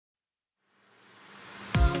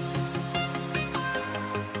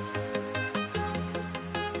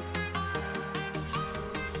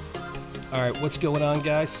Alright, what's going on,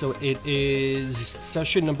 guys? So it is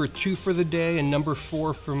session number 2 for the day and number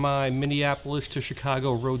 4 for my Minneapolis to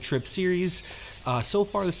Chicago road trip series. So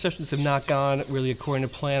far the sessions have not gone really according to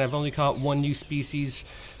plan. I've only caught one new species.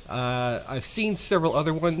 I've seen several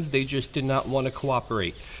other ones, they just did not want to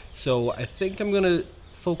cooperate. So I think I'm going to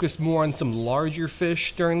focus more on some larger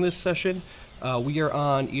fish during this session. We are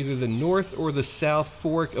on either the north or the south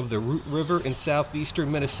fork of the Root River in southeastern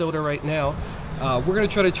Minnesota right now. We're going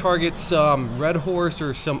to try to target some Redhorse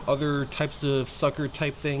or some other types of sucker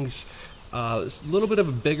type things. It's a little bit of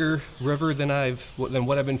a bigger river than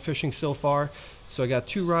what I've been fishing so far. So I got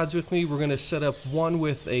 2 rods with me. We're going to set up one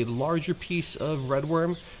with a larger piece of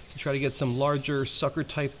redworm to try to get some larger sucker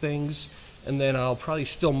type things. And then I'll probably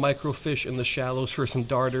still microfish in the shallows for some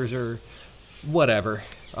darters or whatever.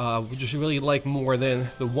 We just really like more than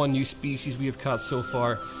the one new species we have caught so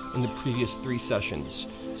far in the previous 3 sessions.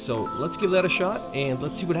 So let's give that a shot and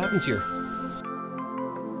let's see what happens here.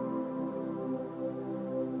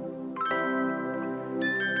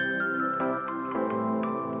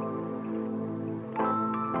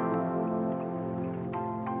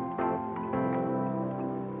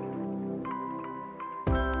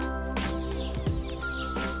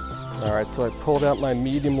 Alright, so I pulled out my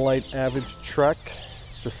medium light average Trek.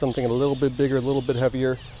 Just something a little bit bigger, a little bit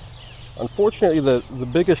heavier. Unfortunately, the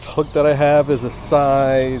biggest hook that I have is a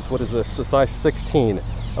size, what is this? A size 16.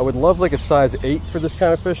 I would love like a size 8 for this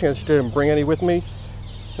kind of fishing. I just didn't bring any with me.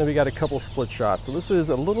 Then we got a couple split shots. So this is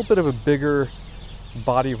a little bit of a bigger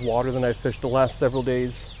body of water than I fished the last several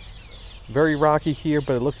days. Very rocky here,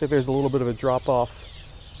 but it looks like there's a little bit of a drop off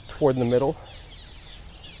toward the middle.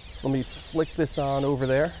 So let me flick this on over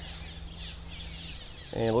there.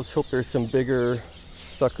 And let's hope there's some bigger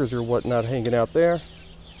suckers or whatnot hanging out there.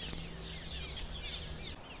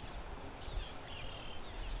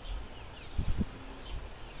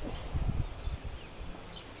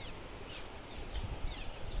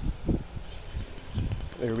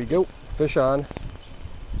 There we go, fish on.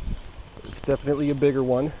 It's definitely a bigger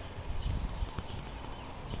one.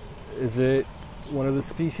 Is it one of the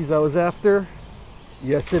species I was after?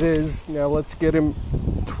 Yes, it is. Now let's get him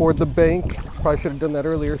toward the bank. Probably should have done that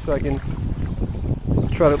earlier so I can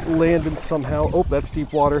try to land him somehow. Oh, that's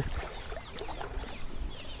deep water.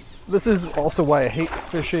 This is also why I hate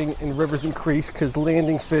fishing in rivers and creeks, because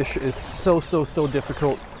landing fish is so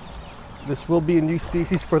difficult. This will be a new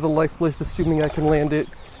species for the lifelist, assuming I can land it.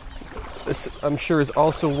 This, I'm sure, is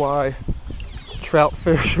also why trout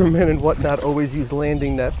fishermen and whatnot always use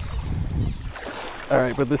landing nets. All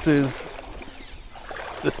right, but this is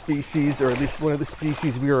the species, or at least one of the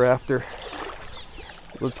species we are after.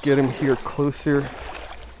 Let's get him here closer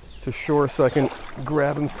to shore so I can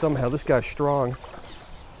grab him somehow. This guy's strong.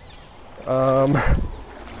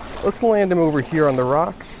 Let's land him over here on the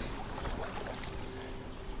rocks.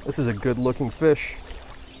 This is a good looking fish.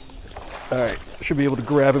 All right, should be able to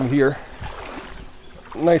grab him here.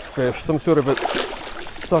 Nice fish, some sort of a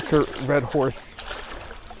sucker Redhorse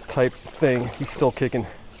type thing. He's still kicking.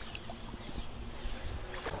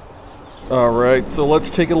 All right, so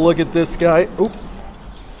let's take a look at this guy. Oop.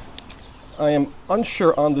 I am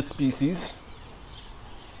unsure on the species,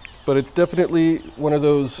 but it's definitely one of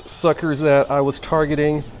those suckers that I was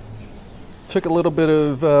targeting. Took a little bit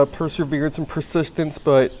of perseverance and persistence,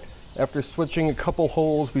 but after switching a couple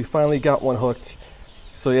holes, we finally got one hooked.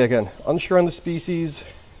 So yeah, again, unsure on the species,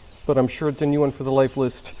 but I'm sure it's a new one for the life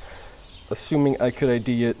list, assuming I could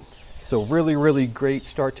ID it. So really great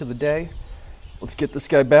start to the day. Let's get this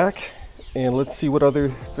guy back and let's see what other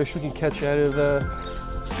fish we can catch out of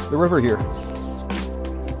the river here.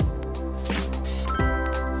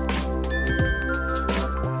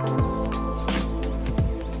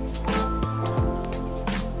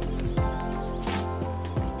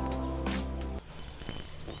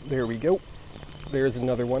 There we go. There's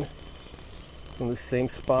another one from the same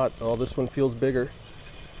spot. Oh, this one feels bigger.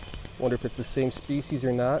 Wonder if it's the same species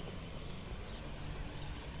or not.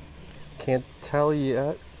 Can't tell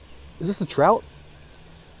yet. Is this a trout?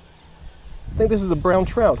 I think this is a brown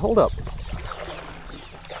trout. Hold up.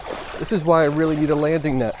 This is why I really need a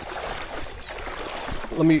landing net.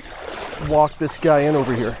 Let me walk this guy in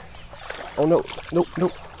over here. Oh no,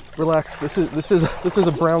 nope. Relax. This is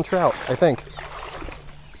a brown trout, I think.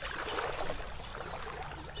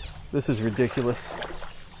 This is ridiculous.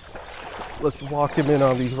 Let's walk him in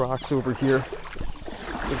on these rocks over here.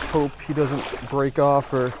 Let's hope he doesn't break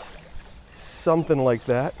off or something like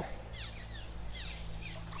that.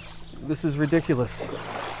 This is ridiculous.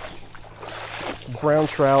 Brown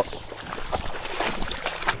trout.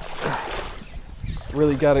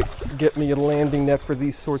 Really got to get me a landing net for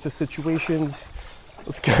these sorts of situations.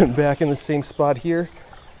 Let's get him back in the same spot here.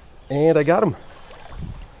 And I got him.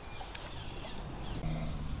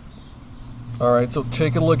 All right, so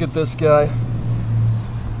take a look at this guy.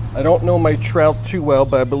 I don't know my trout too well,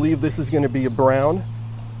 but I believe this is going to be a brown,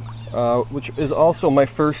 which is also my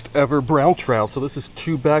first ever brown trout. So this is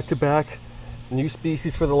 2 back-to-back new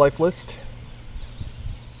species for the life list.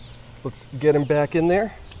 Let's get him back in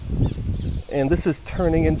there. And this is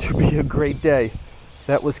turning into be a great day.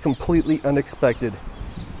 That was completely unexpected.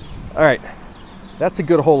 All right, that's a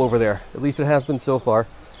good hole over there. At least it has been so far.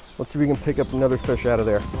 Let's see if we can pick up another fish out of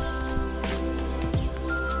there.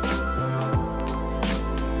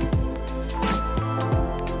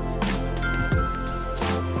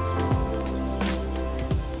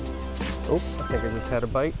 Oh, I think I just had a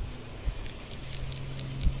bite.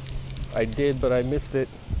 I did, but I missed it.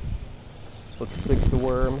 Let's fix the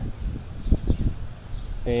worm.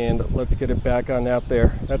 And let's get it back on out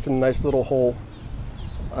there. That's a nice little hole.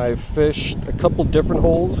 I've fished a couple different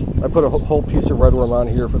holes. I put a whole piece of redworm on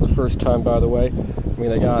here for the first time, by the way. I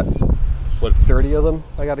mean, I got, what, 30 of them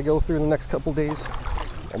I got to go through in the next couple days.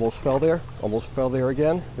 Almost fell there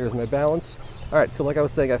again. There's my balance. All right, so like I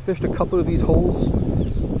was saying, I fished a couple of these holes.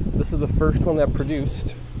 This is the first one that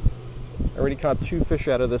produced. I already caught 2 fish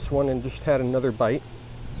out of this one and just had another bite.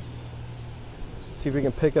 Let's see if we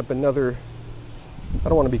can pick up another, I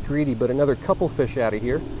don't want to be greedy, but another couple fish out of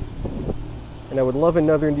here. And I would love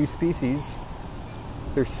another new species.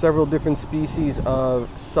 There's several different species of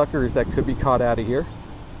suckers that could be caught out of here.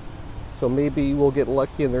 So maybe we'll get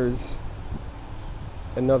lucky and there's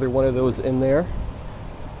another one of those in there.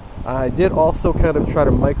 I did also kind of try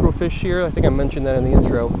to microfish here. I think I mentioned that in the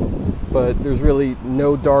intro. But there's really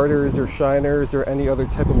no darters or shiners or any other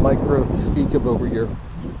type of micros to speak of over here.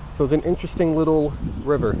 So it's an interesting little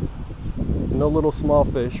river. No little small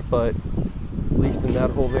fish, but at least in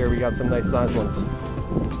that hole there, we got some nice sized ones.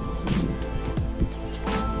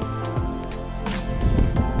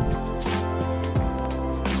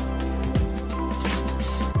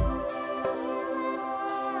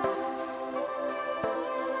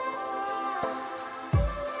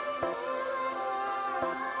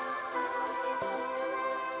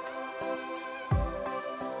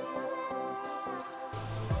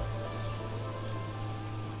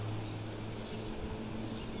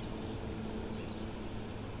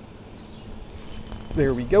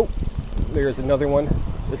 There we go. There's another one.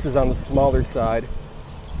 This is on the smaller side.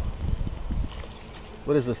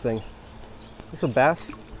 What is this thing? Is this a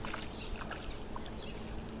bass?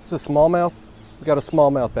 This is a smallmouth? We got a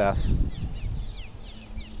smallmouth bass.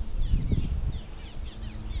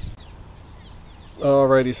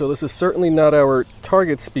 Alrighty, so this is certainly not our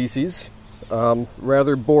target species.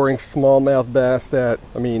 Rather boring smallmouth bass that,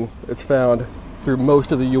 I mean, it's found through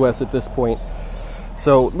most of the US at this point.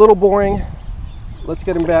 So, a little boring. Let's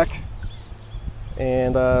get him back,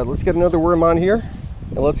 and let's get another worm on here,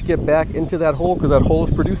 and let's get back into that hole because that hole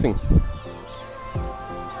is producing.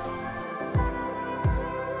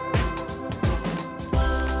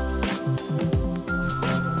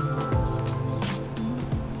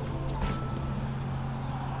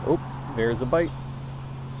 Oh, there's a bite.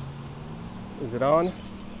 Is it on?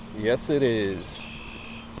 Yes, it is.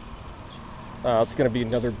 It's going to be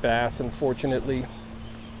another bass, unfortunately.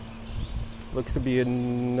 Looks to be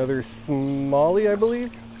another smallie, I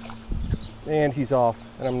believe. And he's off,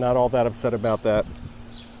 and I'm not all that upset about that.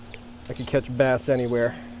 I could catch bass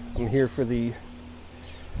anywhere. I'm here for the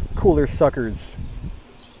cooler suckers.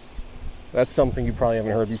 That's something you probably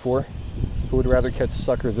haven't heard before. Who would rather catch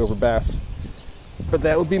suckers over bass? But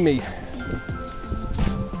that would be me.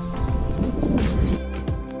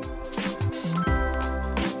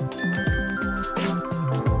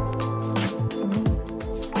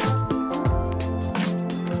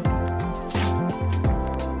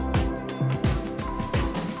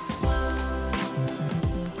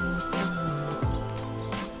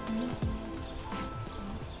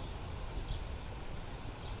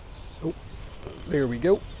 Oh, there we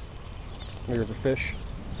go. There's a fish.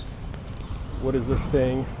 What is this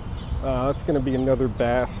thing? That's going to be another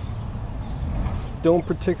bass. Don't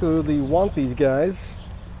particularly want these guys.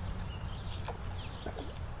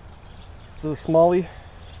 This is a smallie.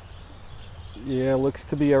 Yeah, looks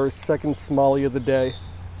to be our second smallie of the day.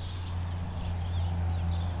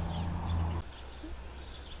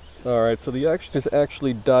 Alright, so the action has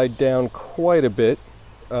actually died down quite a bit.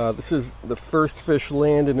 This is the first fish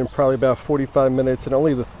landed in probably about 45 minutes and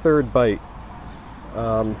only the third bite.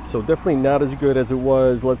 So definitely not as good as it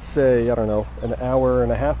was, let's say, I don't know, an hour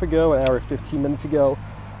and a half ago, an hour and 15 minutes ago,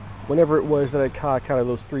 whenever it was that I caught kind of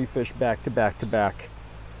those 3 fish back to back to back.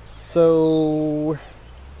 So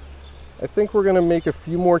I think we're gonna make a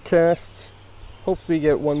few more casts. Hopefully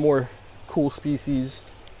get one more cool species.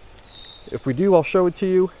 If we do, I'll show it to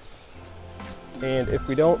you. And if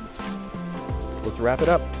we don't, let's wrap it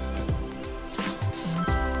up.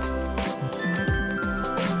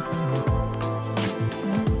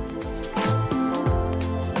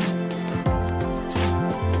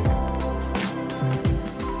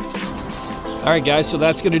 All right, guys, so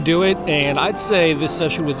that's gonna do it, and I'd say this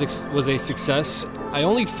session was a success. I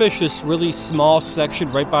only fished this really small section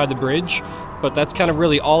right by the bridge, but that's kind of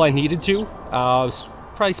really all I needed to.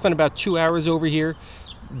 Probably spent about 2 hours over here.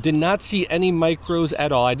 Did not see any micros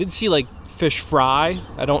at all. I did see like fish fry.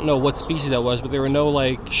 I don't know what species that was, but there were no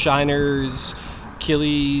like shiners,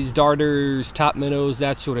 killies, darters, top minnows,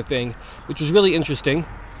 that sort of thing, which was really interesting.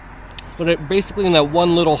 But basically in that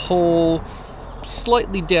one little hole,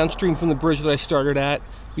 slightly downstream from the bridge that I started at,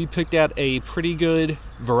 we picked out a pretty good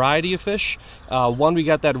variety of fish. One, we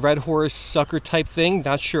got that Redhorse sucker type thing,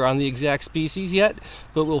 not sure on the exact species yet,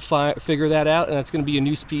 but we'll figure that out, and that's going to be a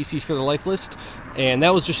new species for the life list, and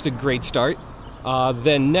that was just a great start.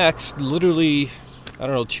 Then next, literally, I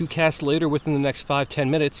don't know, 2 casts later, within the next 5-10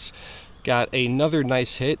 minutes, got another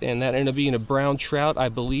nice hit, and that ended up being a brown trout, I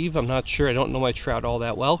believe. I'm not sure, I don't know my trout all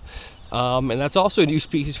that well. And that's also a new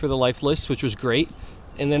species for the life list, which was great.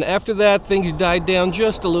 And then after that, things died down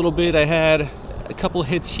just a little bit. I had a couple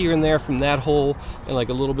hits here and there from that hole and like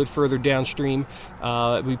a little bit further downstream.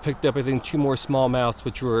 We picked up, I think, 2 more smallmouths,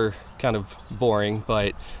 which were kind of boring,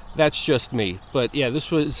 but that's just me. But yeah,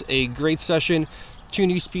 this was a great session. 2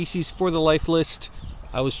 new species for the life list.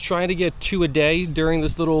 I was trying to get 2 a day during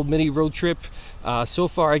this little mini road trip. So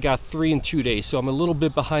far I got 3 in 2 days, so I'm a little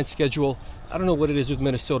bit behind schedule. I don't know what it is with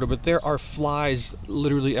Minnesota, but there are flies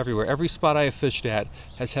literally everywhere. Every spot I have fished at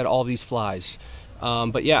has had all these flies.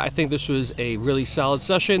 But yeah, I think this was a really solid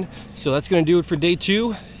session. So that's gonna do it for day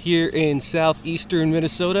 2 here in southeastern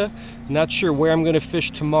Minnesota. Not sure where I'm gonna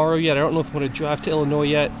fish tomorrow yet. I don't know if I wanna drive to Illinois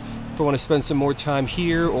yet, if I wanna spend some more time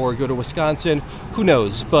here or go to Wisconsin, who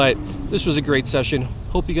knows? But this was a great session.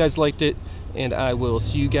 Hope you guys liked it, and I will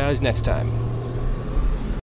see you guys next time.